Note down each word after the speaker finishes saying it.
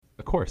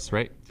a course,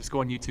 right? Just go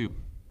on YouTube,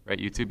 right?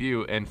 YouTube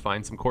U and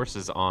find some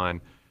courses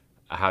on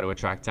how to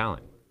attract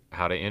talent,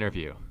 how to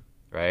interview,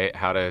 right?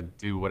 How to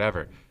do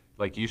whatever.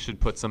 Like you should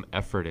put some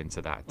effort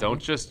into that.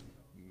 Don't just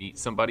meet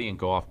somebody and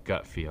go off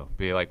gut feel.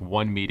 Be like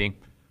one meeting.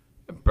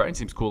 Brian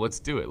seems cool. Let's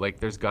do it. Like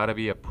there's got to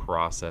be a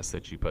process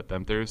that you put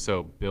them through.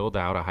 So build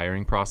out a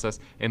hiring process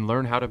and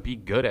learn how to be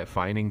good at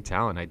finding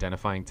talent,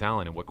 identifying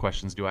talent, and what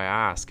questions do I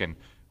ask, and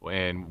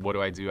what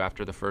do I do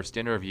after the first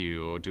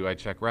interview? Do I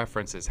check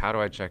references? How do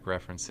I check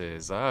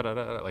references?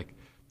 Like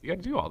you got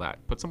to do all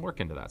that. Put some work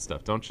into that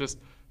stuff. Don't just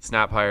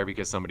snap hire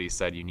because somebody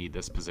said you need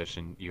this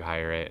position. You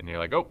hire it and you're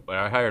like, oh,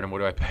 I hired him. What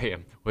do I pay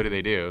him? What do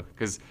they do?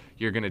 Because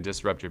you're going to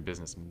disrupt your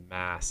business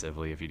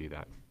massively if you do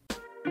that.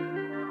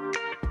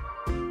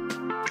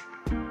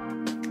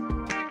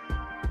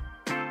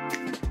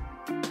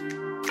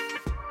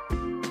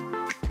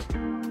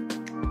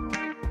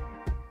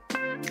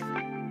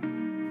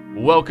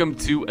 Welcome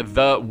to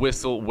the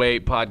Whissel Way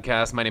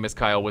podcast. My name is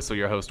Kyle Whissel,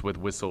 your host with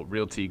Whissel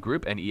Realty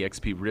Group and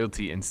eXp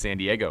Realty in San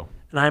Diego.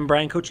 And I'm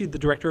Brian Kochi, the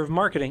Director of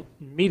Marketing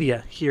and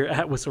Media here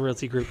at Whissel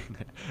Realty Group.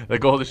 The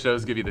goal of the show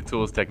is to give you the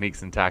tools,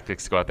 techniques, and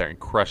tactics to go out there and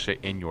crush it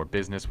in your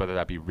business, whether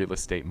that be real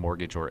estate,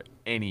 mortgage, or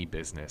any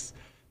business.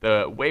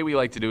 The way we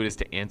like to do it is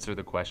to answer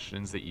the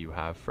questions that you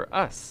have for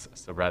us.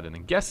 So rather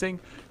than guessing,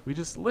 we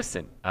just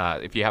listen.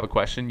 If you have a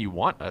question you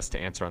want us to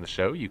answer on the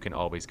show, you can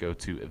always go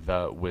to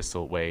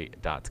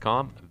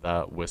thewhisselway.com,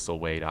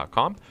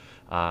 thewhisselway.com.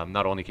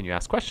 Not only can you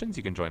ask questions,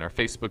 you can join our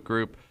Facebook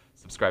group,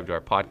 subscribe to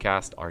our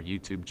podcast, our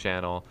YouTube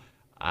channel,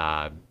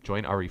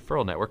 join our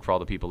referral network for all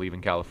the people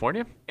leaving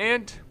California,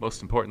 and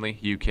most importantly,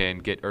 you can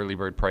get early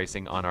bird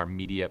pricing on our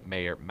Media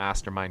Mayor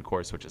Mastermind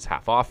course, which is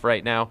half off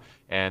right now.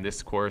 And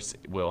this course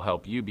will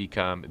help you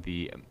become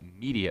the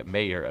media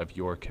mayor of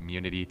your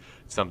community,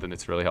 something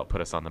that's really helped put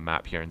us on the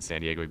map here in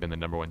San Diego. We've been the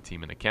 #1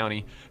 team in the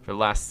county for the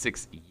last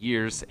 6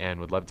 years and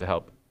would love to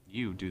help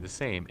you do the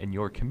same in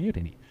your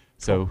community.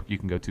 So you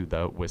can go to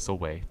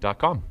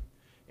thewhisselway.com.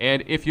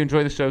 And if you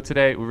enjoy the show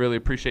today, we really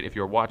appreciate if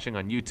you're watching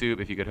on YouTube,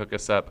 if you could hook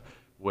us up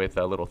with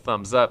a little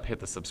thumbs up, hit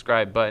the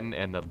subscribe button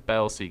and the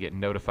bell so you get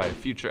notified of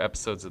future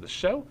episodes of the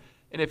show.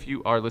 And if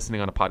you are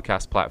listening on a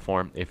podcast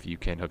platform, if you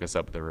can hook us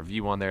up with a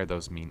review on there,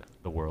 those mean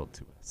the world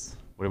to us.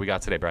 What do we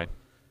got today, Brian?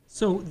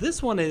 So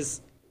this one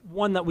is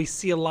one that we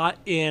see a lot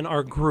in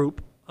our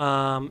group,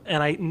 and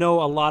I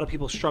know a lot of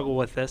people struggle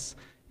with this,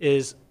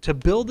 is to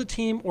build a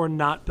team or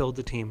not build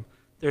a team.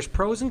 There's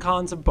pros and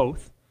cons of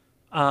both.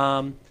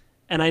 And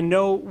I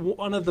know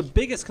one of the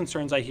biggest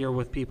concerns I hear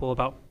with people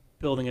about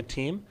building a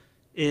team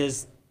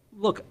is,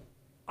 look,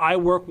 I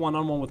work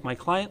one-on-one with my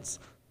clients.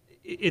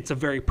 It's a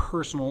very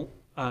personal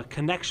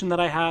connection that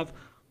I have.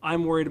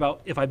 I'm worried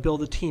about if I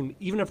build a team,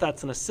 even if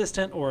that's an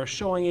assistant or a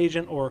showing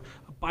agent or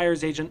a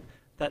buyer's agent,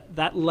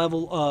 that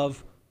level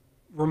of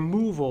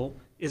removal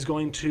is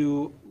going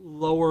to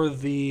lower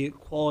the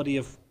quality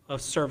of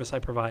service I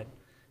provide.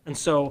 And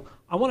so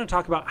I want to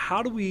talk about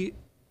how do we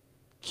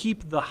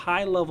keep the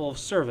high level of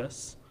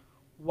service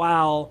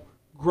while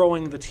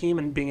growing the team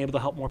and being able to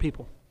help more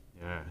people.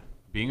 Yeah.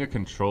 Being a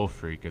control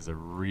freak is a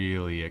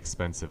really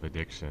expensive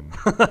addiction.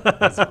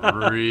 It's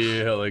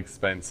real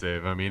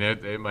expensive. I mean,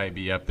 it might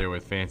be up there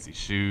with fancy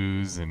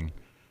shoes and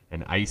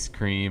ice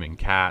cream and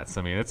cats.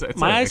 I mean, it's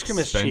my an ice cream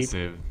is cheap.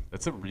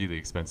 That's a really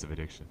expensive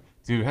addiction.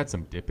 Dude, we had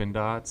some Dippin'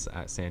 Dots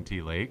at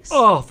Santee Lakes.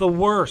 Oh, the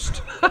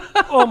worst.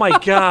 Oh, my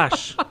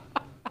gosh.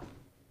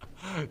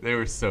 They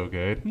were so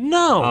good.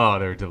 No. Oh,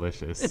 they were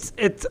delicious.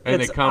 It's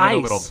they come ice. in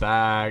a little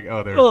bag.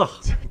 Oh, they're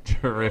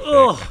terrific.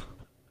 Ugh.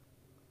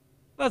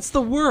 That's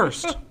the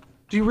worst.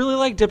 Do you really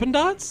like Dippin'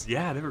 Dots?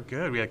 Yeah, they were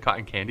good. We had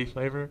cotton candy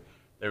flavor.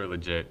 They were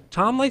legit.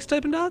 Tom likes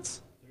Dippin'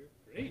 Dots? They're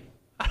great.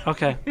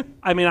 Okay.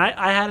 I mean,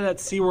 I had it at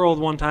SeaWorld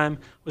one time.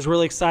 Was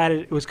really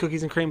excited. It was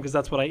cookies and cream because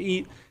that's what I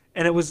eat.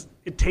 And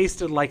it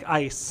tasted like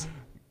ice.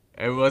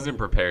 It wasn't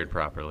prepared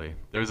properly.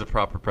 There was a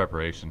proper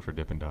preparation for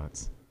Dippin'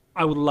 Dots.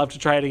 I would love to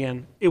try it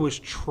again. It was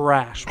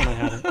trash when I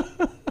had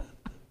it.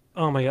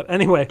 Oh, my God.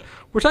 Anyway,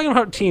 we're talking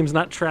about teams,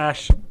 not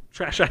trash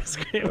ice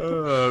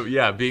cream.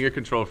 Yeah, being a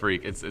control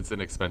freak, it's an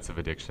expensive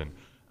addiction.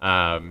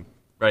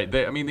 Right.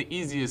 The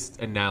easiest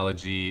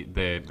analogy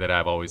that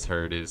I've always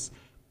heard is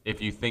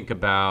if you think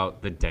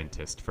about the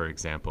dentist, for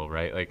example,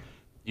 right? Like,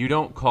 you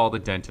don't call the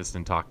dentist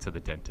and talk to the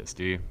dentist,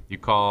 do you? You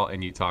call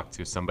and you talk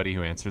to somebody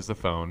who answers the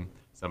phone,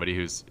 somebody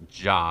whose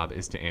job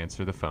is to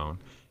answer the phone,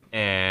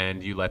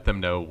 and you let them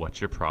know what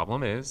your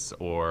problem is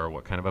or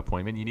what kind of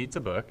appointment you need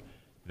to book.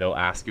 They'll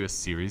ask you a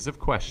series of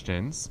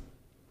questions,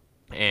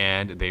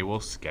 and they will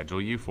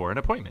schedule you for an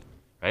appointment,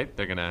 right?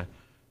 They're going to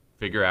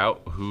figure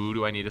out, who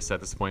do I need to set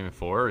this appointment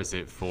for? Is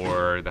it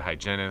for the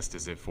hygienist?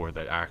 Is it for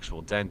the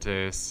actual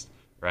dentist,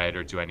 right?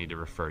 Or do I need to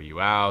refer you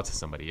out to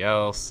somebody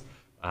else?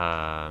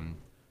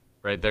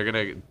 Right? They're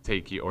going to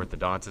take you,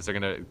 orthodontists, they're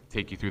going to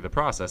take you through the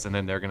process, and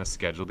then they're going to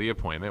schedule the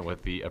appointment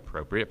with the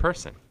appropriate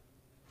person.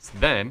 So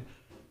then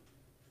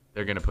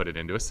they're going to put it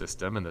into a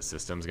system, and the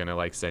system's going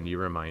to send you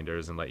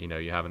reminders and let you know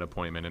you have an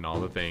appointment and all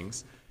the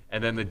things.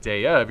 And then the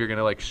day of, you're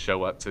going to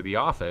show up to the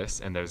office,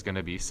 and there's going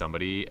to be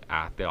somebody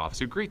at the office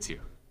who greets you.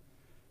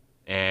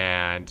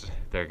 and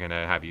they're going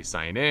to have you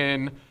sign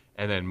in.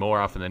 And then more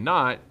often than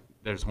not,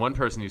 there's one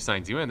person who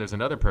signs you in. There's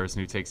another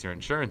person who takes your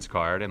insurance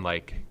card and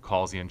like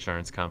calls the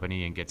insurance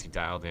company and gets you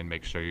dialed in,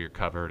 make sure you're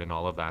covered and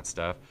all of that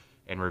stuff,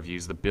 and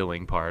reviews the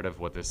billing part of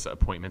what this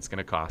appointment's going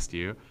to cost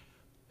you.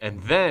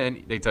 And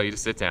then they tell you to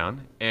sit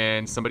down,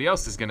 and somebody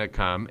else is going to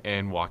come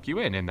and walk you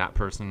in. And that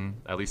person,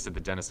 at least at the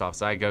dentist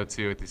office I go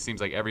to, it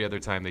seems like every other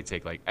time they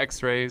take like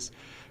x-rays.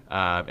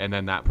 And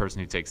then that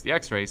person who takes the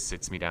x-rays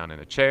sits me down in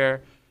a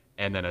chair.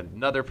 And then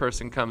another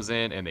person comes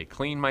in and they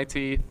clean my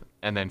teeth.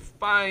 And then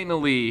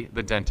finally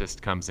the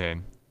dentist comes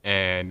in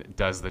and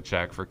does the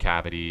check for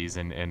cavities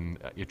and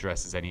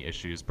addresses any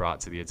issues brought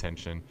to the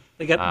attention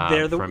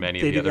from any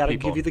of the other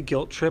people. Give you the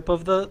guilt trip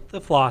of the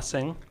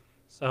flossing.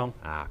 So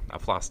I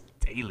floss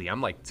daily.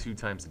 I'm like 2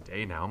 times a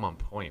day now. I'm on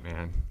point,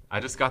 man. I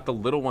just got the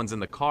little ones in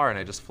the car, and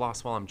I just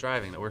floss while I'm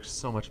driving. That works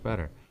so much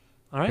better.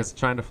 All right. Because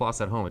trying to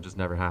floss at home, it just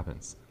never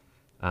happens.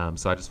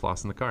 So I just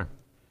floss in the car.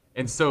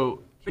 And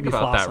so think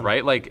about that,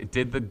 right? Like,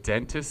 did the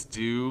dentist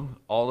do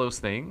all those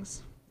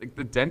things? Like,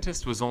 the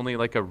dentist was only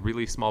like a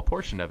really small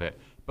portion of it.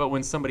 But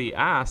when somebody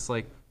asks,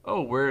 like,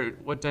 oh,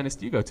 what dentist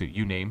do you go to?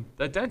 You name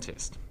the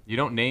dentist. You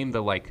don't name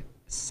the like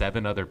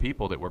 7 other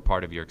people that were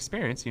part of your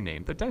experience. You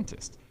name the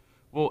dentist.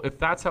 Well, if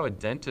that's how a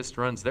dentist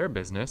runs their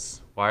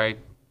business, why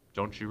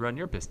don't you run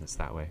your business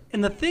that way?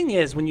 And the thing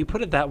is, when you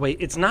put it that way,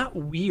 it's not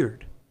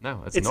weird.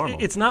 No, it's normal.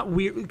 It's not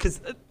weird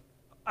because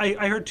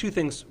I heard 2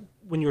 things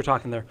when you were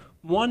talking there.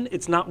 1,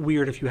 it's not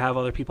weird if you have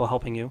other people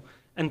helping you.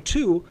 And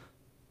 2,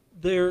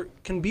 there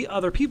can be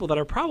other people that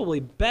are probably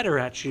better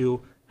at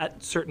you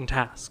at certain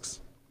tasks.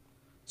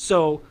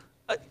 So,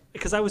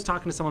 because I was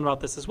talking to someone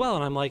about this as well,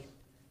 and I'm like,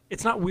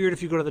 it's not weird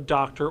if you go to the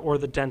doctor or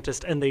the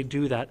dentist and they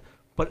do that.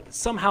 But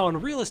somehow in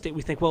real estate,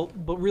 we think, well,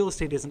 but real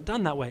estate isn't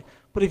done that way.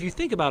 But if you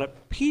think about it,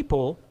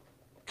 people,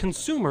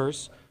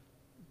 consumers,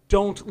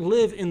 don't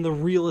live in the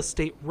real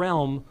estate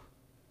realm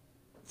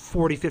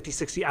 40, 50,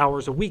 60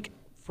 hours a week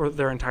for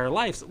their entire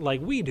lives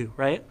like we do,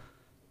 right?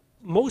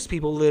 Most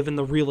people live in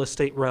the real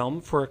estate realm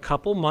for a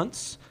couple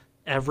months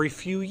every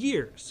few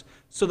years.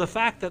 So the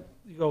fact that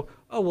you go,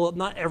 oh, well,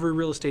 not every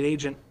real estate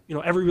agent,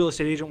 every real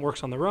estate agent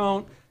works on their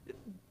own.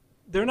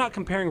 They're not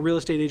comparing real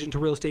estate agent to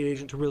real estate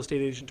agent to real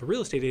estate agent to real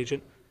estate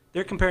agent.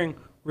 They're comparing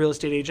real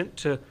estate agent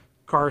to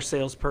car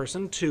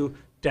salesperson to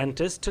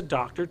dentist to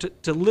doctor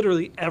to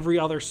literally every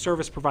other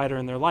service provider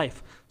in their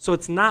life. So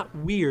it's not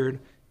weird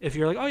if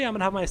you're like, oh yeah, I'm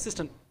gonna have my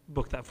assistant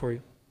book that for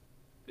you.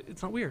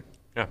 It's not weird.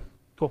 Yeah.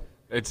 Cool.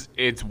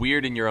 It's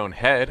weird in your own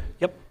head.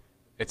 Yep.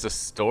 It's a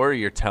story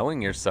you're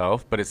telling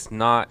yourself, but it's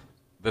not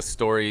the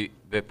story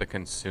that the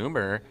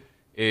consumer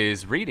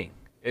is reading.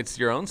 It's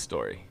your own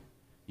story.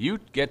 You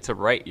get to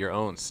write your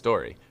own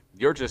story.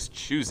 You're just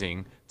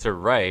choosing to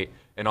write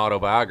an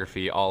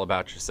autobiography all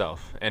about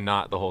yourself and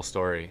not the whole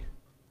story.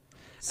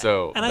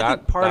 So and I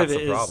think part that's of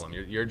it the problem.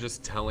 You're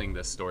just telling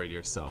this story to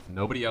yourself.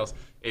 Nobody else.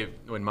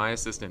 When my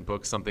assistant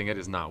books something, it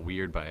is not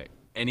weird by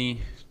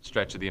any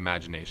stretch of the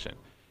imagination.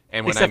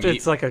 And when Except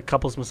it's like a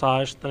couple's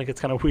massage, then it gets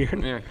kind of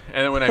weird. Yeah.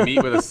 And then when I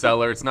meet with a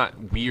seller, it's not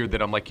weird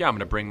that I'm like, yeah, I'm going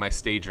to bring my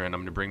stager and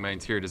I'm going to bring my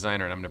interior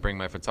designer and I'm going to bring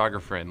my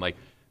photographer in. Like,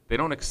 they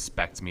don't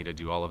expect me to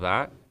do all of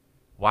that.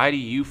 Why do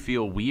you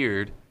feel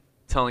weird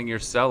telling your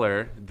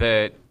seller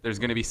that there's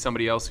going to be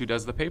somebody else who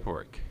does the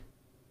paperwork?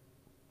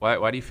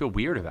 Why do you feel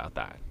weird about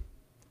that?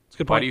 That's a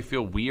good point. Why do you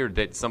feel weird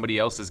that somebody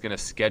else is going to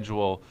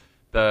schedule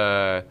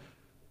the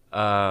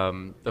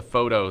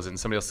photos and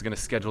somebody else is going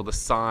to schedule the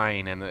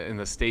sign and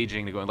the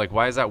staging to go? Like,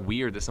 why is that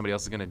weird that somebody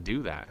else is going to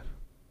do that?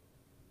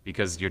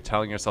 Because you're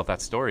telling yourself that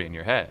story in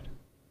your head.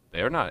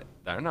 They're not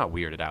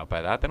weirded out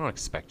by that. They don't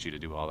expect you to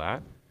do all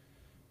that.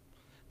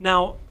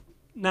 Now,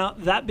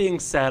 that being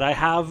said, I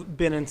have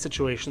been in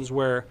situations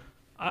where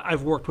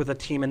I've worked with a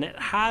team, and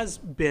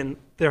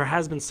there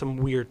has been some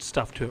weird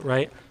stuff to it,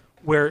 right?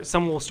 Where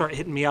someone will start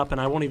hitting me up,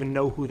 and I won't even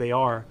know who they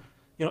are.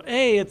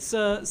 Hey, it's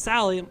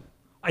Sally.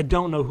 I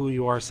don't know who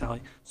you are,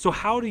 Sally. So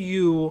how do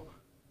you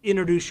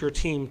introduce your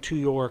team to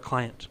your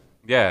client?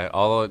 Yeah,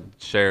 I'll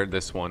share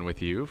this one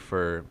with you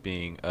for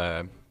being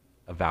a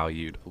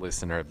valued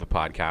listener of the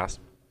podcast.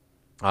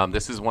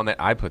 This is one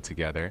that I put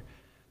together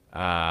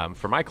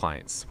for my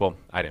clients. Well,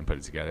 I didn't put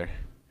it together.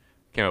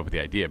 Came up with the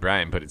idea.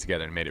 Brian put it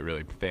together and made it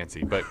really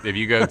fancy. But if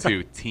you go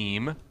to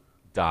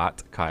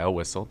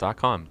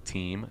team.kylewhissel.com,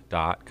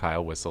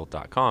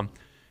 team.kylewhissel.com,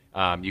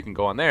 you can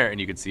go on there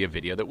and you can see a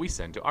video that we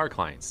send to our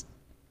clients.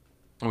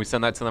 And we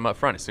send that to them up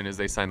front as soon as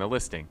they sign the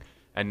listing.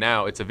 And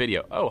now it's a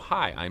video. Oh,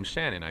 hi, I'm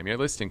Shannon. I'm your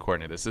listing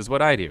coordinator. This is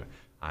what I do.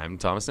 I'm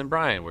Thomas and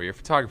Brian. We're your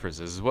photographers.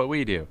 This is what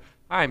we do.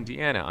 Hi, I'm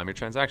Deanna. I'm your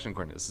transaction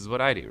coordinator. This is what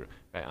I do.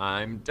 Right?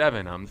 I'm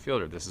Devin. I'm the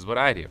fielder. This is what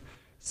I do.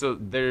 So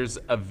there's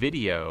a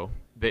video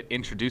that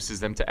introduces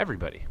them to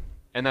everybody.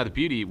 And now the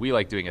beauty, we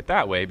like doing it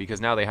that way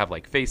because now they have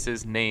like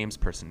faces, names,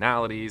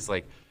 personalities.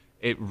 Like,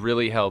 it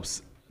really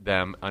helps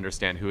them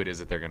understand who it is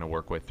that they're going to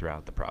work with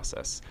throughout the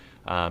process.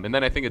 And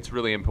then I think it's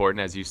really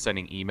important as you're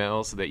sending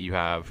emails that you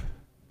have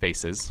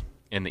faces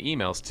in the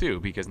emails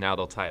too, because now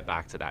they'll tie it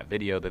back to that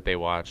video that they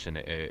watch, and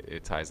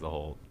it ties the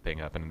whole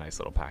thing up in a nice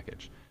little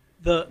package.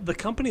 The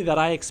company that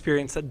I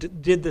experienced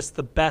that did this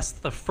the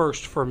best, the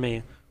first for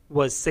me,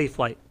 was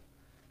SafeLight.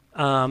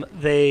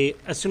 They,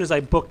 as soon as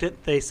I booked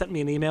it, they sent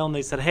me an email and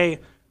they said, "Hey,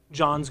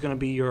 John's going to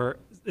be your."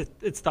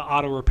 It's the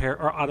auto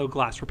repair or auto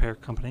glass repair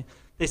company.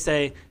 They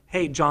say,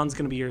 "Hey, John's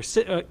going to be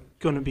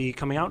going to be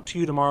coming out to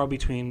you tomorrow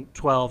between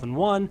 12 and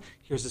 1.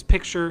 Here's his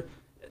picture."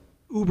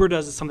 Uber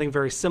does something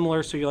very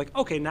similar, so you're like,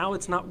 okay, now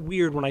it's not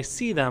weird when I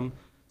see them.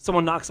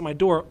 Someone knocks at my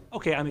door.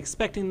 Okay, I'm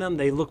expecting them.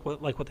 They look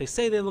like what they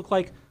say they look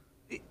like.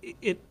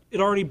 It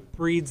already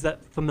breeds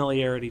that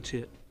familiarity to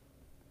it.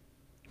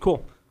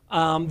 Cool.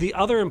 The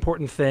other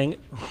important thing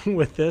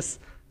with this,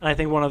 and I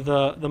think one of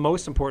the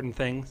most important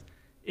things,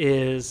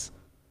 is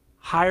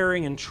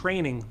hiring and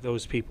training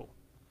those people.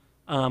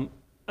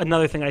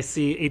 Another thing I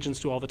see agents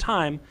do all the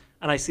time,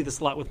 and I see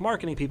this a lot with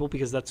marketing people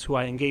because that's who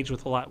I engage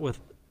with a lot with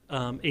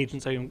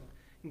agents. I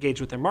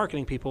engage with their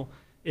marketing people,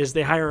 is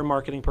they hire a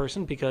marketing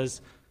person because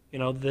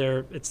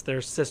it's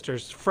their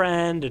sister's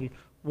friend and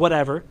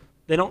whatever.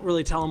 They don't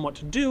really tell them what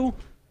to do.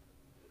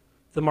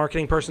 The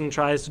marketing person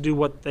tries to do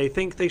what they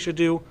think they should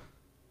do.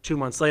 2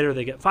 months later,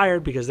 they get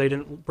fired because they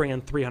didn't bring in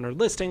 300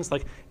 listings.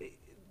 Like,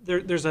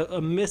 there's a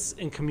miss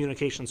in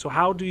communication. So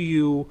how do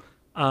you?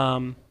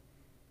 I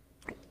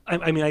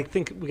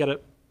think we got to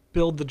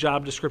build the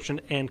job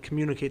description and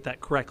communicate that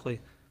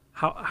correctly.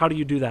 How do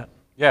you do that?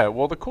 Yeah,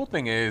 well, the cool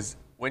thing is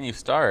when you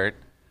start,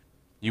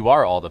 you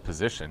are all the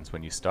positions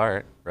when you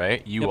start,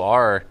 right? You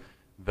are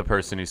the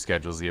person who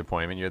schedules the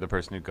appointment. You're the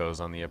person who goes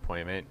on the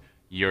appointment.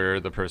 You're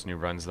the person who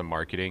runs the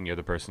marketing. You're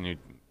the person who,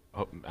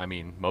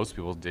 most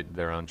people did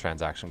their own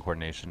transaction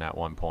coordination at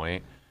one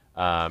point.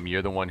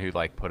 You're the one who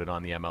put it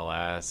on the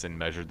MLS and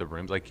measured the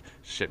rooms. Like,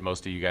 shit,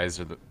 most of you guys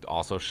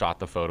also shot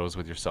the photos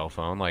with your cell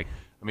phone.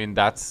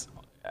 That's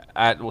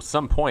at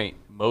some point,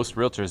 most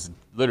realtors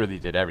literally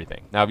did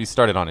everything. Now, if you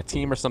started on a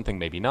team or something,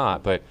 maybe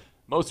not, but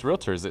most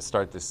realtors that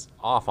start this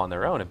off on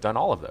their own have done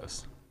all of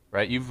those,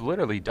 right? You've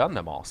literally done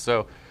them all.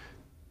 So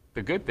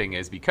the good thing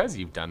is, because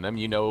you've done them,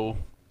 you know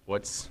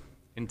what's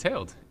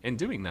entailed in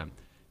doing them.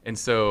 And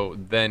so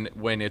then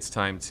when it's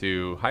time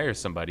to hire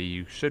somebody,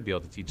 you should be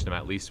able to teach them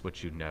at least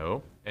what you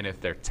know. And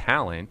if they're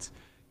talent,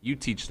 you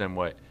teach them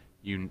what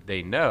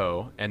they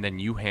know, and then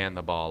you hand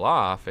the ball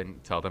off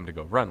and tell them to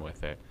go run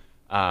with it.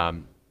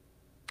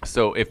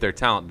 So if they're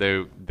talent,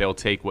 they'll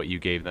take what you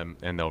gave them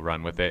and they'll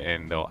run with it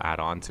and they'll add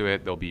on to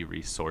it. They'll be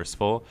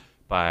resourceful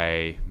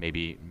by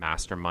maybe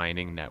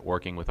masterminding,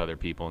 networking with other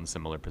people in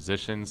similar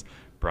positions.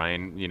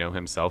 Brian,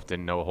 himself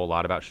didn't know a whole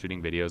lot about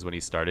shooting videos when he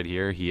started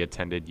here. He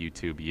attended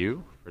YouTube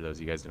U, for those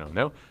of you guys who don't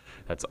know.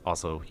 That's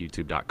also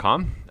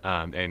youtube.com,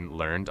 and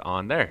learned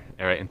on there,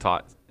 all right, and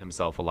taught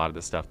himself a lot of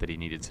the stuff that he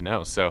needed to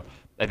know. So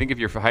I think if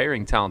you're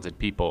hiring talented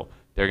people,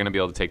 they're going to be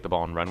able to take the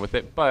ball and run with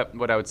it. But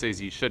what I would say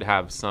is you should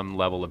have some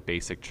level of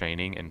basic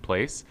training in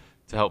place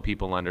to help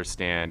people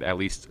understand at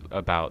least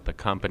about the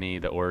company,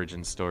 the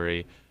origin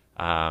story,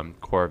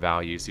 core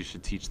values. You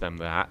should teach them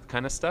that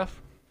kind of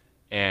stuff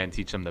and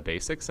teach them the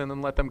basics and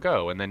then let them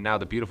go. And then now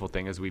the beautiful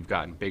thing is we've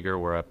gotten bigger.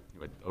 We're up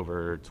with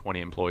over 20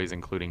 employees,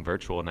 including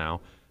virtual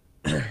now,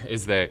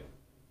 is that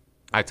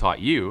I taught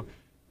you,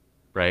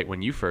 right,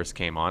 when you first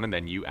came on, and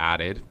then you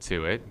added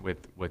to it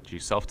with what you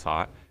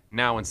self-taught.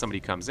 Now when somebody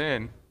comes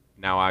in,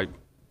 now I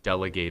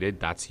delegated,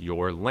 that's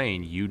your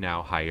lane. You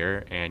now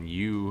hire and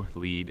you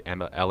lead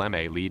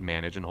LMA, lead,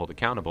 manage, and hold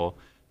accountable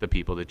the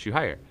people that you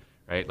hire,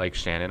 right? Like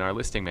Shannon, our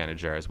listing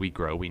manager. As we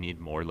grow, we need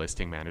more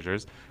listing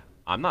managers.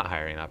 I'm not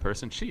hiring that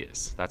person. She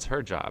is. That's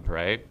her job,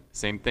 right?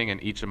 Same thing in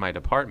each of my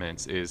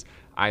departments is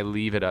I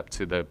leave it up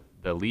to the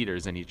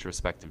leaders in each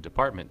respective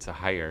department to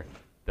hire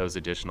those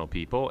additional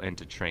people and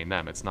to train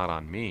them. It's not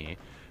on me.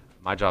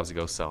 My job is to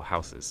go sell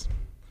houses.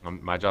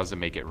 My job is to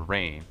make it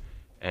rain.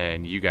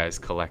 And you guys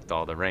collect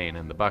all the rain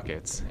in the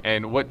buckets.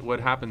 And what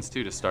happens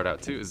too to start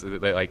out too is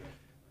that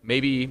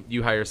maybe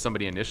you hire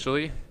somebody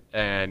initially,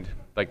 and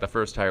the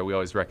first hire we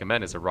always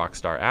recommend is a rock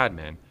star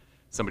admin,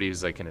 somebody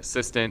who's an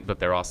assistant, but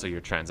they're also your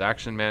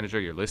transaction manager,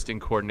 your listing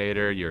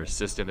coordinator, your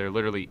assistant. They're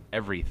literally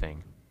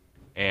everything.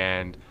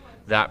 And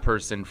that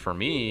person for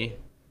me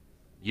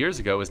years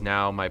ago is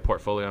now my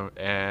portfolio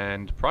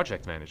and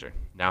project manager.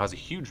 Now has a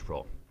huge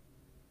role.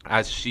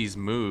 As she's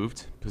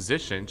moved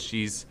position,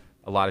 she's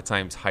a lot of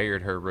times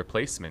hired her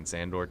replacements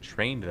and or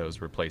trained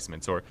those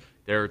replacements, or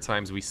there are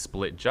times we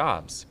split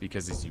jobs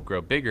because as you grow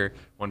bigger,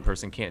 one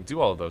person can't do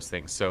all of those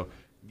things. So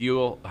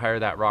you'll hire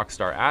that rock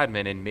star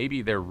admin and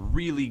maybe they're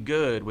really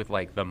good with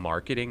the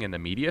marketing and the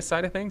media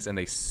side of things, and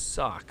they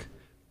suck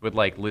with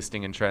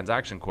listing and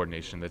transaction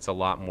coordination. That's a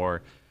lot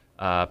more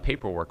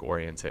paperwork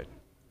oriented.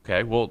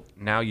 Okay, well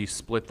now you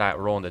split that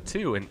role into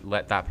two and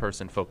let that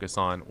person focus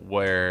on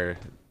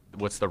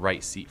what's the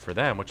right seat for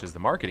them, which is the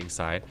marketing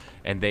side,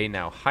 and they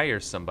now hire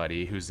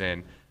somebody who's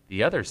in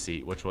the other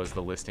seat, which was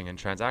the listing and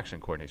transaction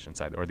coordination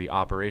side, or the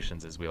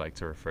operations as we like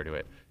to refer to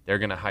it. They're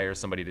going to hire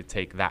somebody to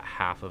take that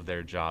half of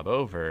their job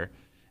over,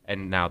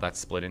 and now that's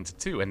split into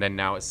two. And then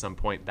now at some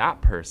point,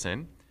 that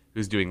person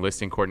who's doing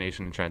listing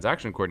coordination and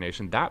transaction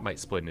coordination, that might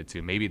split into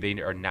two. Maybe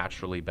they are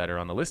naturally better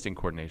on the listing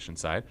coordination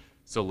side,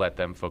 so let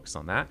them focus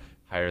on that.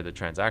 hire the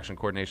transaction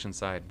coordination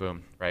side,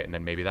 boom, right? And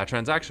then maybe that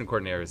transaction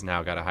coordinator has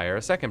now got to hire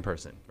a second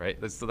person, right?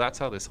 So that's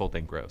how this whole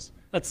thing grows.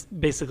 That's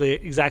basically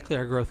exactly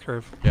our growth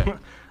curve. Yeah.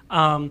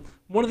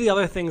 One of the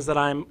other things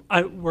that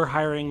we're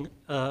hiring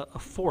a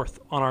fourth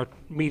on our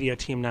media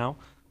team now.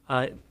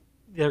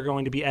 They're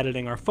going to be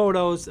editing our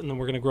photos, and then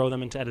we're going to grow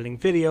them into editing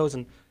videos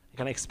and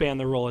kind of expand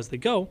their role as they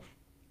go.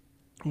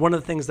 One of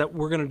the things that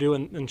we're going to do,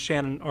 and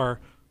Shannon, our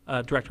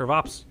director of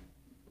ops,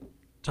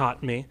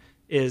 taught me,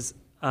 is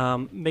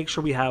make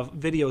sure we have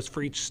videos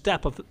for each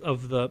step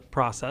of the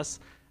process.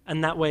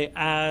 And that way,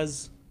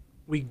 as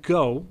we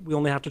go, we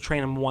only have to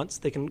train them once.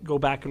 They can go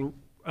back and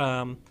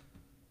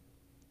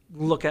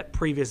look at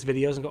previous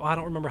videos and go, oh, I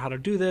don't remember how to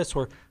do this.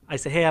 Or I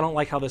say, hey, I don't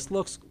like how this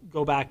looks.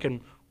 Go back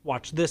and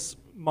watch this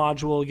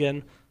module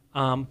again.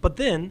 But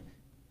then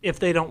if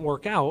they don't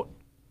work out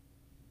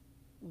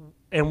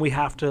and we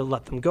have to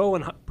let them go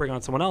and bring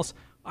on someone else,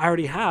 I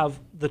already have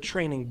the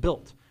training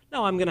built.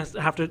 Now I'm going to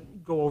have to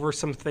go over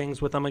some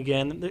things with them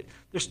again.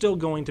 There's still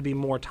going to be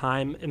more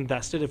time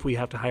invested if we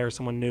have to hire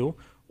someone new,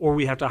 or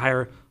we have to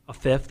hire a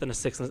fifth and a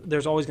sixth.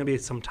 There's always going to be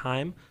some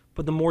time,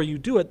 but the more you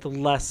do it, the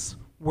less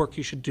work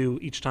you should do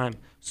each time.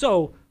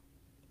 So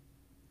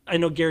I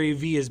know Gary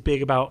Vee is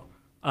big about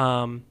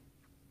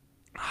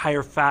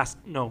hire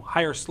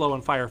slow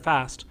and fire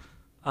fast.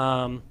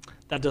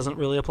 That doesn't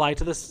really apply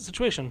to this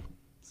situation.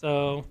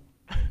 So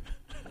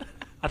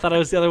I thought it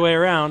was the other way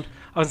around.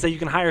 I would say you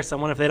can hire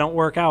someone. If they don't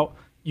work out,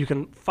 you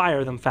can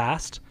fire them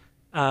fast,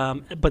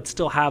 but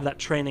still have that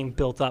training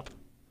built up.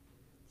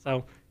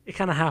 So it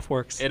kind of half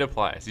works. It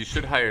applies. You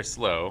should hire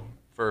slow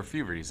for a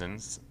few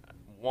reasons.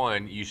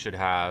 One, you should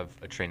have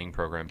a training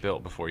program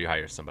built before you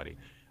hire somebody.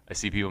 I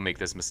see people make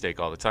this mistake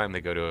all the time. They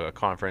go to a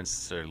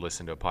conference or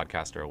listen to a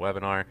podcast or a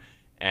webinar,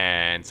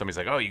 and somebody's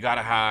like, oh, you got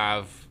to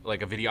have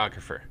like a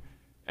videographer.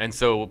 And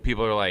so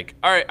people are like,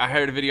 all right, I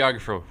hired a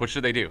videographer. What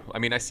should they do? I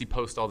mean, I see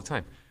posts all the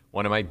time.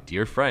 One of my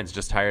dear friends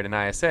just hired an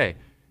ISA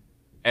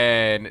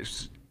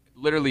and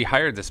literally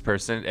hired this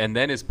person and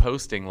then is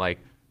posting like,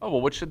 oh,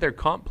 well, what should their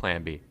comp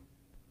plan be?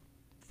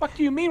 Fuck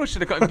do you mean what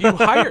should you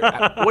hire?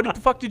 What the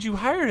fuck did you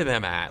hire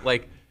them at?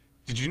 Like,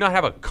 did you not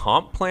have a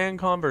comp plan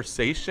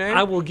conversation?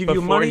 I will give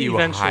you money before you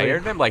eventually.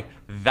 hired them? Like,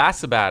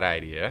 that's a bad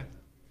idea.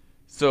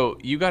 So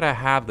you got to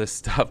have this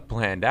stuff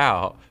planned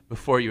out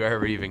before you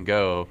ever even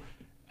go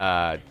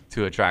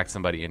to attract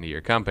somebody into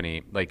your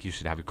company. Like, you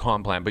should have a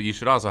comp plan, but you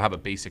should also have a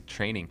basic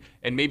training.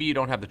 And maybe you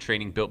don't have the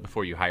training built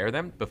before you hire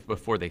them, but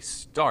before they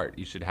start,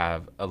 you should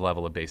have a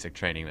level of basic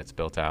training that's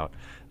built out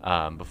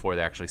before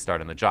they actually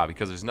start on the job,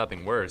 because there's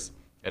nothing worse.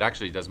 It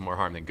actually does more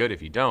harm than good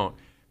if you don't,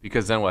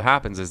 because then what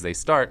happens is they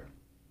start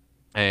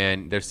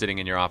and they're sitting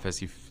in your office,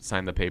 you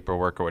sign the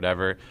paperwork or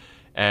whatever,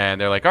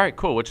 and they're like, all right,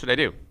 cool, what should I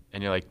do?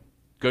 And you're like,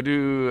 go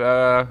do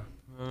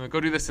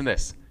this and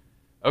this.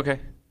 Okay.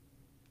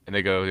 And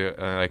they go,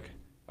 like,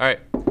 all right,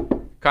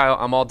 Kyle,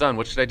 I'm all done.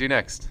 What should I do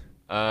next?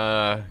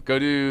 Go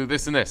do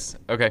this and this.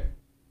 Okay.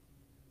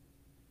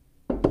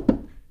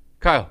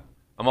 Kyle,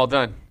 I'm all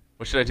done.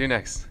 What should I do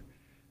next?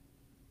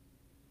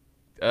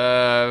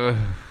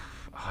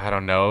 I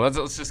don't know.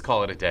 Let's just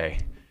call it a day.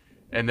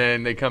 And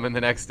then they come in the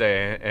next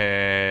day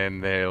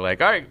and they're like,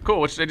 all right, cool.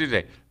 What should I do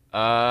today?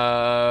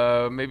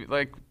 Maybe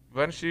like,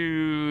 why don't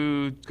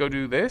you go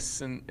do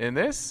this and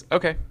this?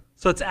 Okay.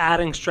 So it's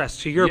adding stress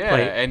to your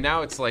plate. Yeah, and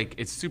now it's like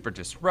it's super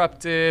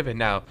disruptive, and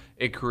now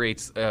it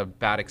creates a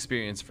bad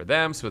experience for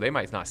them, so they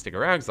might not stick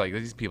around because like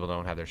these people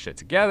don't have their shit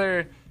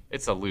together.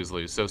 It's a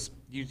lose-lose. So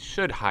you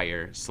should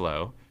hire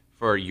slow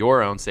for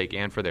your own sake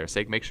and for their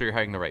sake. Make sure you're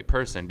hiring the right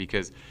person,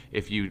 because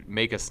if you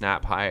make a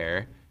snap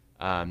hire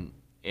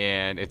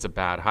and it's a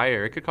bad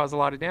hire, it could cause a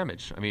lot of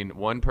damage. I mean,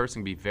 one person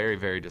can be very,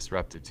 very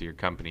disruptive to your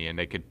company, and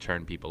they could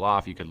turn people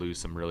off. You could lose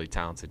some really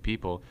talented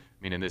people.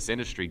 I mean, in this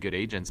industry, good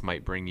agents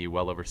might bring you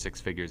well over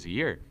 6 figures a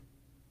year.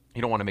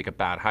 You don't want to make a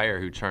bad hire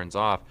who turns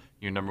off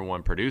your number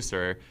one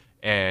producer,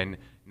 and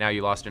now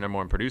you lost your number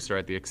one producer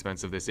at the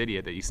expense of this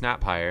idiot that you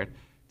snap hired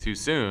too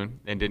soon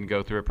and didn't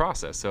go through a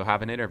process. So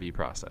have an interview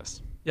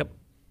process. Yep.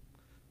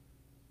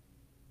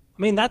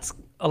 I mean, that's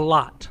a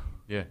lot.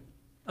 Yeah.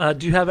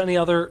 Do you have any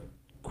other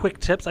quick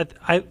tips?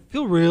 I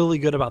feel really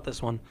good about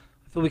this one.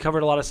 I feel we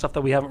covered a lot of stuff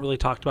that we haven't really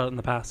talked about in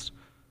the past.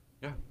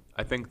 Yeah,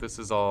 I think this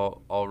is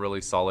all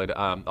really solid.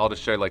 I'll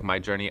just share like my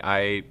journey.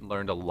 I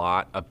learned a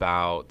lot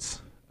about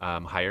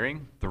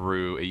hiring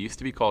through, it used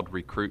to be called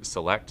Recruit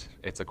Select.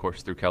 It's a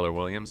course through Keller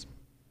Williams.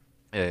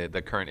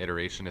 The current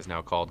iteration is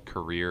now called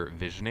Career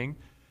Visioning.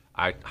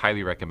 I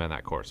highly recommend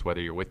that course,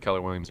 whether you're with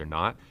Keller Williams or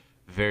not.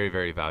 Very,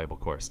 very valuable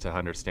course to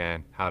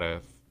understand how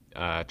to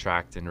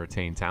attract and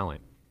retain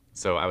talent.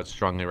 So I would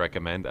strongly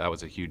recommend. That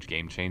was a huge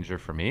game changer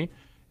for me.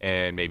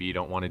 And maybe you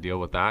don't want to deal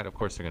with that. Of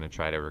course, they're going to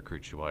try to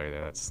recruit you while you're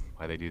there. That's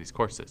why they do these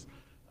courses.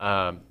 But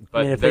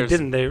I mean, if they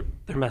didn't, they're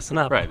messing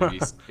up. Right, they're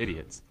these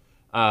idiots.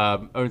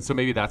 So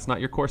maybe that's not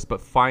your course, but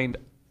find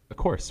a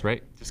course,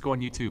 right? Just go on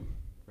YouTube,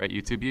 right?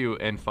 YouTube U,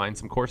 and find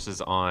some courses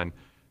on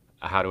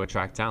how to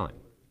attract talent,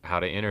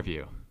 how to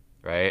interview,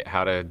 right?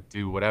 How to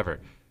do whatever.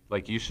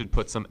 Like, you should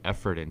put some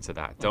effort into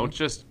that. Don't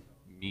just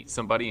meet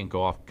somebody and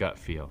go off gut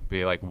feel.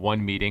 Be like,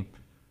 one meeting,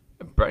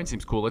 Brian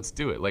seems cool, let's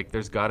do it. Like,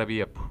 there's got to be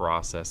a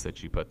process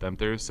that you put them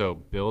through. So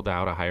build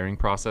out a hiring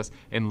process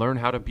and learn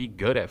how to be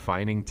good at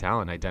finding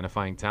talent,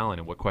 identifying talent,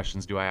 and what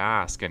questions do I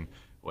ask, and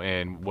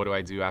what do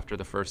I do after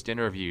the first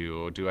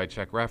interview? Do I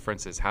check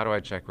references? How do I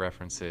check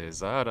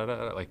references?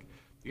 Like,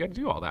 you got to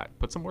do all that.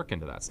 Put some work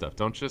into that stuff.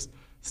 Don't just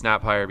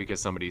snap hire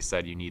because somebody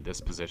said you need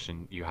this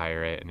position. You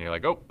hire it, and you're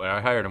like, oh, I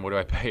hired him. What do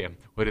I pay him?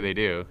 What do they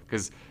do?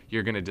 Because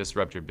you're going to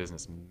disrupt your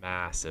business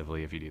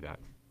massively if you do that.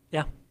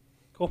 Yeah,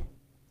 cool.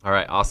 All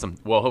right, awesome.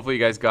 Well, hopefully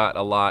you guys got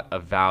a lot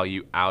of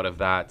value out of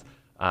that.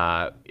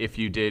 If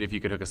you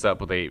could hook us up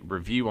with a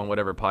review on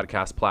whatever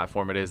podcast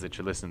platform it is that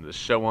you're listening to the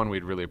show on,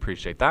 we'd really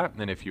appreciate that.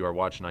 And if you are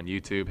watching on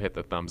YouTube, hit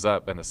the thumbs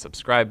up and the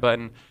subscribe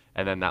button,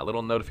 and then that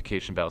little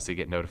notification bell so you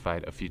get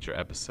notified of future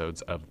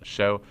episodes of the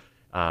show.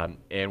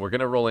 And we're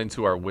going to roll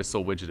into our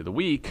Whissel widget of the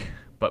week.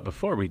 But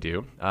before we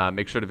do,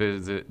 make sure to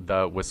visit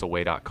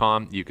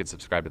thewhisselway.com. You can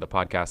subscribe to the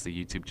podcast,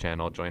 the YouTube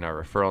channel, join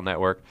our referral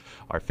network,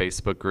 our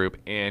Facebook group,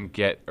 and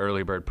get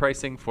early bird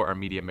pricing for our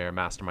Media Mayor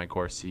Mastermind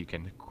course so you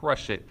can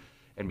crush it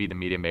and be the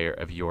media mayor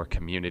of your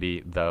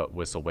community,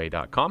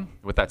 thewhisselway.com.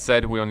 With that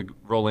said, we want to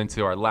roll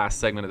into our last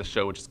segment of the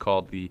show, which is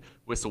called the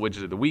Whissel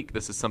Widget of the Week.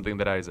 This is something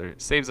that either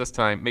saves us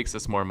time, makes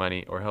us more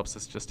money, or helps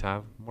us just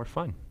have more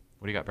fun.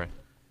 What do you got, Brian?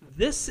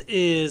 This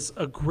is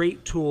a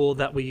great tool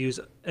that we use,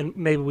 and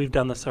maybe we've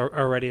done this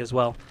already as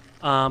well,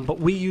 but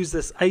we use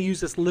this. I use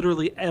this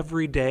literally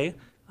every day,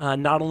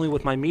 not only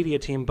with my media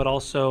team, but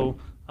also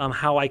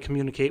how I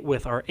communicate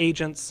with our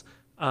agents,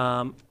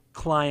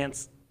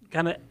 clients,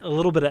 kind of a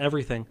little bit of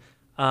everything.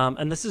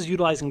 And this is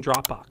utilizing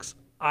Dropbox.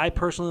 I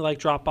personally like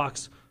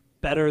Dropbox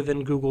better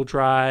than Google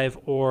Drive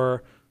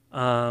or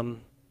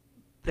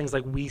things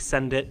like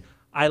WeSendIt.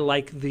 I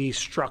like the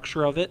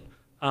structure of it.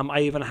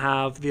 I even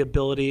have the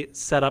ability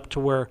set up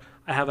to where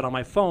I have it on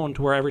my phone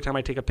to where every time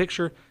I take a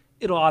picture,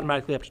 it'll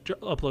automatically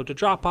upload to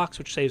Dropbox,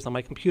 which saves on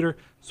my computer.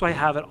 So I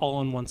have it all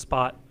in one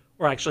spot,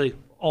 or actually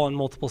all in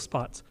multiple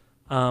spots.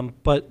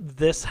 But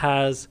this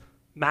has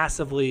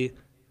massively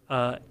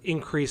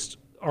increased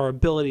our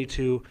ability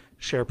to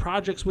share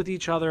projects with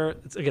each other.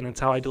 It's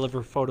how I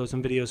deliver photos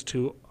and videos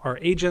to our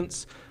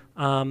agents.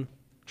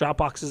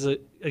 Dropbox is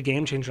a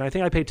game changer. I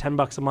think I pay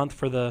 $10 a month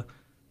for the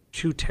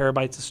 2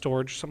 terabytes of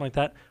storage, something like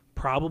that.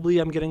 Probably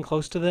I'm getting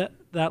close to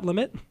that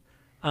limit.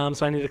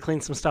 So I need to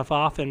clean some stuff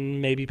off and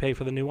maybe pay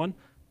for the new one.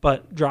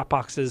 But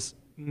Dropbox is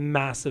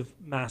massive,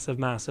 massive,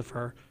 massive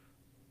for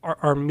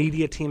our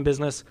media team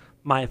business,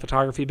 my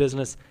photography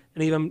business,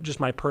 and even just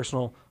my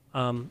personal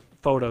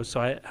photos.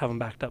 So I have them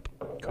backed up.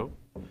 Cool.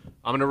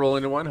 I'm going to roll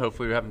into one.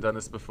 Hopefully we haven't done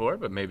this before,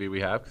 but maybe we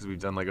have because we've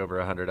done like over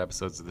 100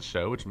 episodes of the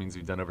show, which means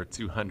we've done over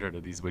 200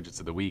 of these widgets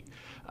of the week.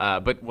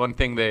 But one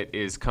thing that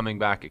is coming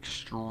back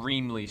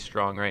extremely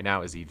strong right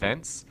now is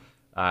events.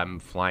 I'm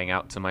flying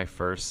out to my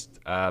first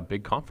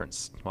big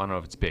conference. Well, I don't know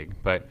if it's big,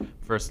 but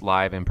first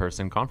live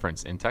in-person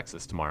conference in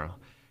Texas tomorrow.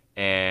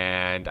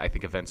 And I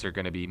think events are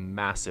going to be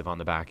massive on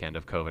the back end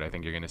of COVID. I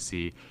think you're going to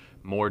see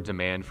more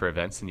demand for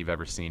events than you've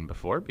ever seen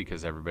before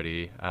because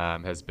everybody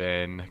has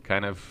been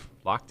kind of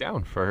locked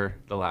down for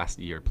the last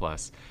year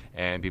plus,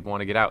 and people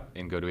want to get out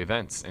and go to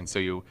events. And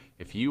so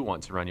if you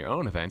want to run your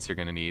own events, you're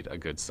going to need a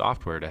good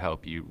software to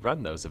help you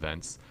run those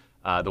events.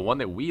 The one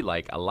that we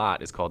like a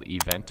lot is called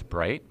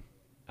Eventbrite.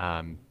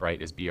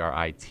 Brite is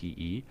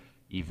Brite,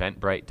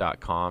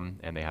 eventbrite.com,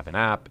 and they have an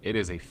app. It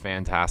is a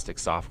fantastic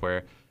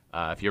software.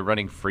 If you're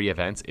running free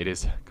events, it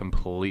is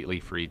completely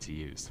free to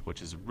use,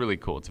 which is really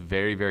cool. It's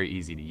very, very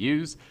easy to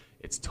use.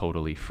 It's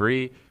totally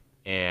free,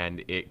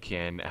 and it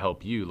can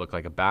help you look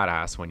like a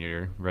badass when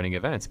you're running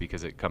events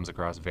because it comes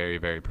across very,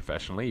 very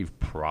professionally. You've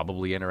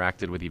probably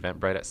interacted with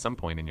Eventbrite at some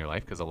point in your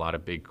life because a lot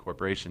of big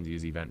corporations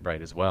use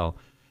Eventbrite as well.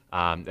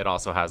 It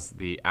also has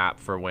the app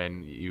for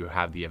when you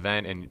have the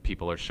event and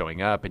people are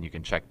showing up and you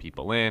can check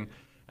people in,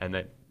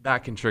 and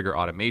that can trigger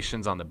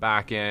automations on the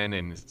back end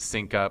and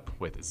sync up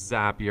with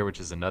Zapier, which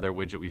is another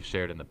widget we've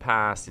shared in the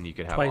past, and you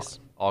could have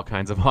all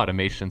kinds of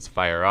automations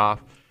fire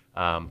off,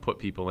 put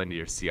people into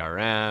your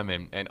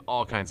CRM and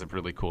all kinds of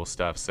really cool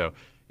stuff. So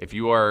if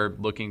you are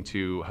looking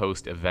to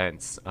host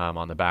events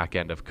on the back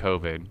end of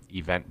COVID,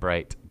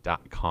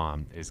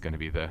 eventbrite.com is going to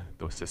be the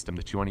system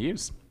that you want to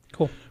use.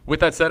 Cool.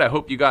 With that said, I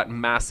hope you got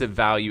massive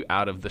value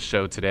out of the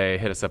show today.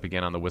 Hit us up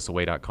again on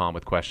thewhisselway.com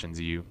with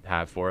questions you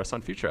have for us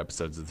on future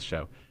episodes of the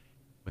show.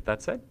 With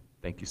that said,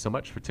 thank you so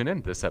much for tuning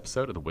in to this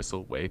episode of the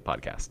Whissel Way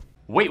podcast.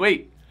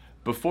 Wait.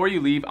 Before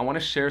you leave, I want to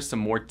share some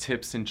more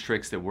tips and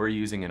tricks that we're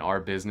using in our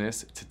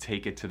business to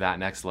take it to that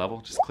next level.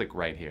 Just click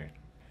right here.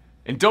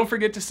 And don't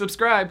forget to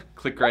subscribe.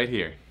 Click right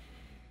here.